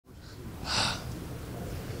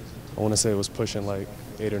I want to say it was pushing like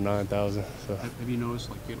 8 or 9,000. So. Have you noticed,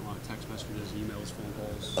 like, getting a lot of text messages, emails, phone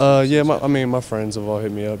calls? Yeah, I mean, my friends have all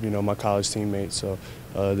hit me up. You know, my college teammates. So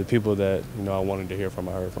the people that I wanted to hear from,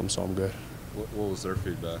 I heard from. So I'm good. What was their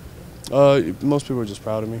feedback? Most people are just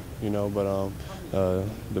proud of me. But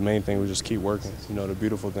the main thing was just keep working. The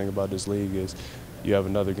beautiful thing about this league is you have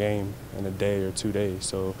another game in a day or 2 days,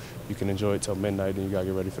 so you can enjoy it till midnight, and you gotta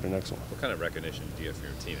get ready for the next one. What kind of recognition did you get from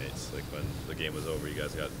your teammates? Like when the game was over, you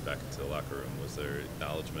guys got back into the locker room. Was there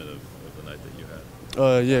acknowledgement of the night that you had?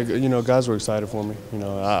 Yeah, guys were excited for me.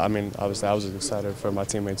 I mean, obviously I was excited for my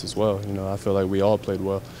teammates as well. I feel like we all played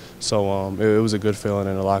well, so it was a good feeling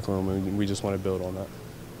in the locker room, and we just want to build on that.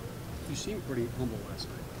 You seemed pretty humble last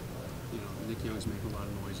night. Nick Young's making a lot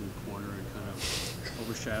of noise in the corner and kind of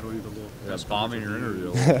overshadowing the little. Yeah, bombing your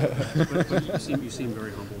interview. but you seem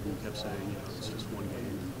very humble. You kept saying, it's just one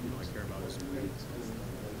game, and I care about us.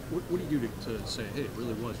 What do you do to say, hey, it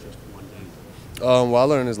really was just one game? Well, I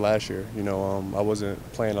learned this last year. I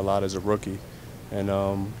wasn't playing a lot as a rookie, and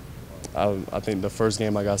I think the first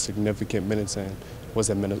game I got significant minutes in was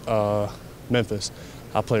at Memphis.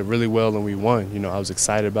 I played really well and we won. I was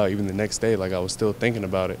excited about it even the next day. Like I was still thinking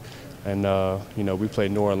about it. And, we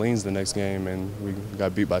played New Orleans the next game and we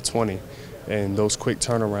got beat by 20. And those quick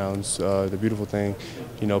turnarounds, the beautiful thing,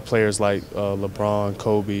 players like LeBron,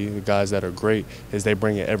 Kobe, the guys that are great, is they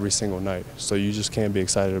bring it every single night. So you just can't be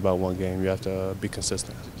excited about one game. You have to be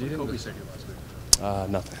consistent. What did Kobe say to you last night?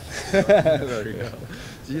 Nothing. There you go.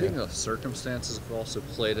 Do you think the circumstances have also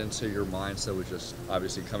played into your mindset with just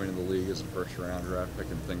obviously coming to the league as a first-round draft pick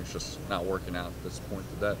and things just not working out at this point?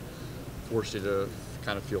 Did that force you to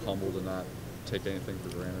kind of feel humbled and not take anything for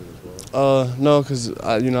granted as well? No, because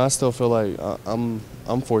I still feel like I'm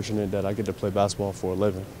fortunate that I get to play basketball for a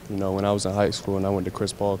living. When I was in high school and I went to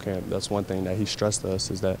Chris Paul camp, that's one thing that he stressed to us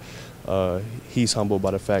is that he's humbled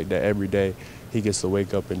by the fact that every day he gets to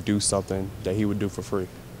wake up and do something that he would do for free.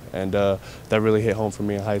 And that really hit home for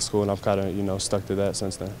me in high school, and I've kind of, stuck to that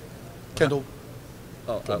since then. Kendall?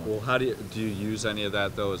 Well, how do you use any of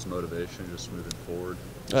that, though, as motivation just moving forward?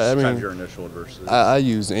 I mean, kind of your initial adversity. I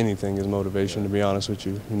use anything as motivation, to be honest with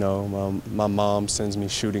you. My mom sends me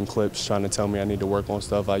shooting clips trying to tell me I need to work on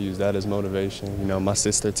stuff. I use that as motivation. My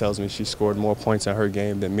sister tells me she scored more points in her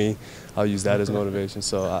game than me. I'll use that as motivation.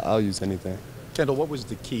 So I'll use anything. Kendall, what was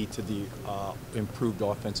the key to the improved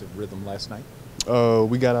offensive rhythm last night?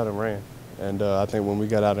 We got out and ran. And I think when we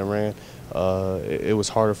got out and ran, it was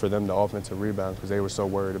harder for them to offensive rebound because they were so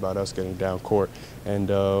worried about us getting down court. And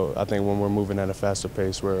I think when we're moving at a faster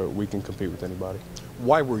pace, we can compete with anybody.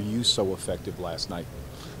 Why were you so effective last night?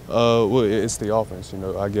 Well, it's the offense.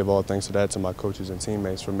 I give all thanks to that to my coaches and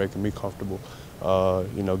teammates for making me comfortable,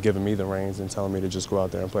 giving me the reins and telling me to just go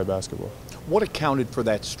out there and play basketball. What accounted for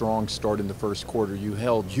that strong start in the first quarter? You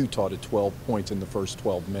held Utah to 12 points in the first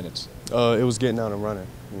 12 minutes. It was getting out and running,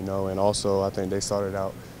 and also I think they started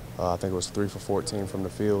out, I think it was 3 for 14 from the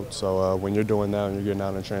field. So when you're doing that and you're getting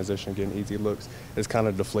out in transition, getting easy looks, it's kind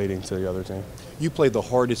of deflating to the other team. You play the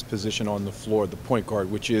hardest position on the floor, the point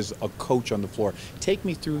guard, which is a coach on the floor. Take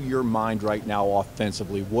me through your mind right now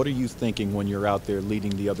offensively. What are you thinking when you're out there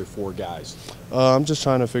leading the other four guys? I'm just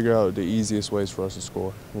trying to figure out the easiest ways for us to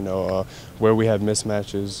score. Where we have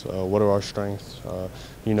mismatches, what are our strengths?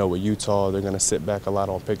 With Utah, they're going to sit back a lot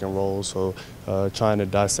on pick and roll, so trying to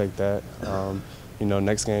dissect that.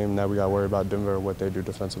 Next game, now we got to worry about Denver and what they do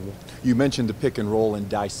defensively. You mentioned the pick and roll and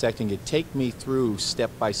dissecting it. Take me through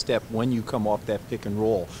step by step when you come off that pick and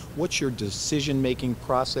roll. What's your decision-making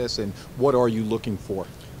process and what are you looking for?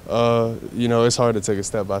 It's hard to take it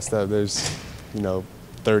step by step. There's,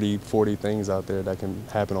 30, 40 things out there that can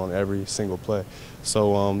happen on every single play.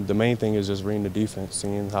 So the main thing is just reading the defense,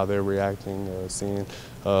 seeing how they're reacting, seeing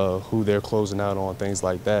who they're closing out on, things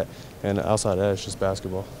like that. And outside of that, it's just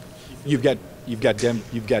basketball. You've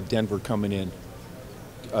got Denver coming in,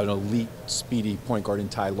 an elite, speedy point guard in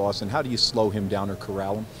Ty Lawson. How do you slow him down or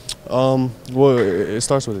corral him? Well, it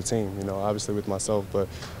starts with the team, obviously with myself, but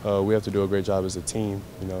we have to do a great job as a team.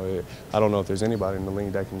 I don't know if there's anybody in the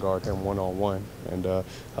league that can guard him one-on-one, and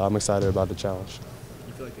I'm excited about the challenge.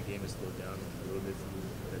 You feel like the game has slowed down a little bit from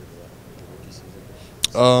the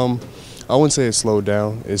rookie season? I wouldn't say it's slowed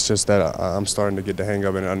down. It's just that I'm starting to get the hang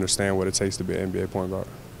of it and understand what it takes to be an NBA point guard.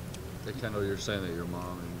 Hey, Kendall, you're saying that your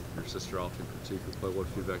mom and your sister often critique your play. What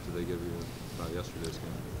feedback did they give you about yesterday's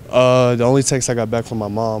game? The only text I got back from my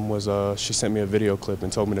mom was she sent me a video clip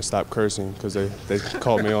and told me to stop cursing because they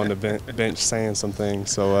caught me on the bench saying some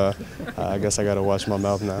things. So I guess I got to watch my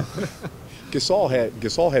mouth now.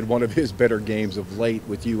 Gasol had one of his better games of late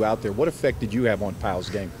with you out there. What effect did you have on Powell's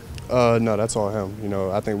game? No, that's all him. You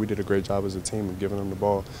know, I think we did a great job as a team of giving him the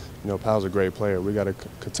ball. You know, Pal's a great player. We got to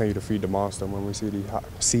continue to feed the monster when we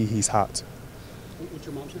see he's hot. What's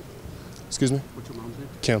your mom's name? Excuse me? What's your mom's name?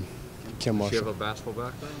 Kim Does she have Marshall. a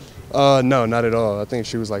basketball background? No, not at all. I think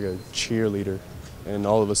she was like a cheerleader, and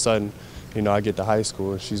all of a sudden, you know, I get to high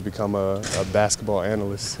school and she's become a basketball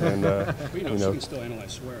analyst. And Well, you you she know, can still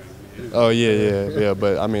analyze swearing. I mean, oh yeah.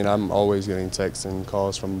 But I mean, I'm always getting texts and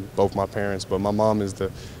calls from both my parents. But my mom is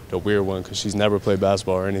the weird one because she's never played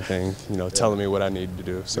basketball or anything. You know, telling me what I need to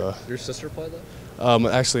do. So. Your sister played that?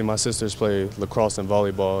 Actually, my sisters play lacrosse and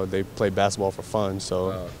volleyball. They play basketball for fun.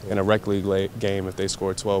 So, Cool. in a rec league game, if they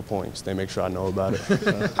score 12 points, they make sure I know about it.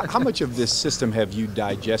 How much of this system have you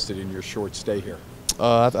digested in your short stay here?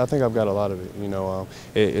 I think I've got a lot of it. You know,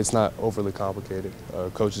 it's not overly complicated.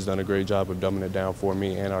 Coach has done a great job of dumbing it down for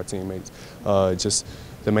me and our teammates. Just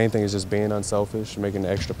the main thing is just being unselfish, making the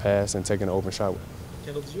extra pass, and taking an open shot.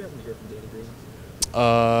 Kendall, did you happen to hear from Danny Green?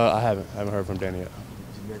 I haven't heard from Danny yet.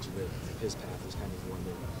 You mentioned that his path was kind of one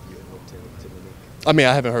that you had hoped to mimic. I mean,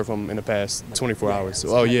 I haven't heard from him in the past 24 hours.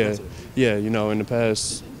 Oh yeah, yeah. You know, in the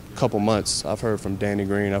past couple months, I've heard from Danny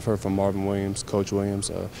Green. I've heard from Marvin Williams, Coach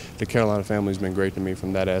Williams. The Carolina family's been great to me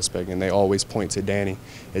from that aspect, and they always point to Danny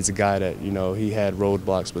as a guy that, you know, he had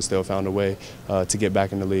roadblocks but still found a way to get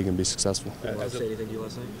back in the league and be successful. Did Marv say anything to you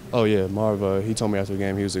last night? Oh yeah, Marv. He told me after the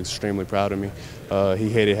game he was extremely proud of me. He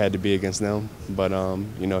hated it had to be against them, but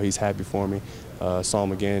you know, he's happy for me. Saw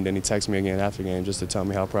him again, then he texted me again after the game just to tell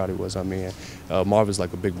me how proud he was of me. And Marv is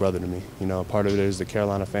like a big brother to me. You know, part of it is the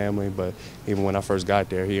Carolina family, but even when I first got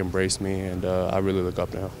there, he embraced me, and I really look up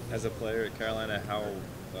to him. As a player at Carolina, how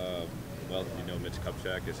well do you know Mitch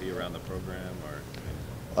Kupchak? Is he around the program,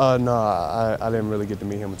 or? No, I didn't really get to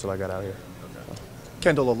meet him until I got out here.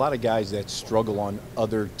 Kendall, a lot of guys that struggle on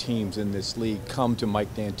other teams in this league come to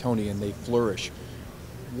Mike D'Antoni and they flourish.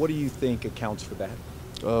 What do you think accounts for that?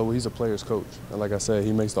 Well, he's a player's coach, and like I said,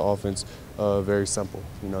 he makes the offense very simple.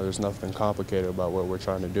 You know, there's nothing complicated about what we're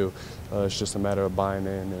trying to do. It's just a matter of buying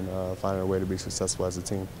in and finding a way to be successful as a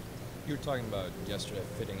team. You were talking about yesterday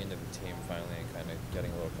fitting into the team finally and kind of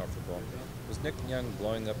getting a little comfortable. Was Nick Young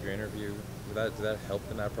blowing up your interview? Did that help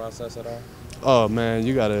in that process at all? Oh man,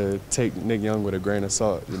 you gotta take Nick Young with a grain of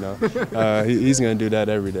salt. You know, he's gonna do that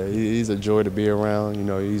every day. He's a joy to be around. You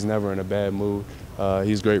know, he's never in a bad mood.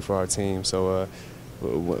 He's great for our team. So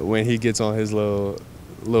when he gets on his little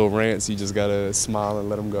rants, you just gotta smile and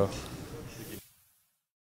let him go.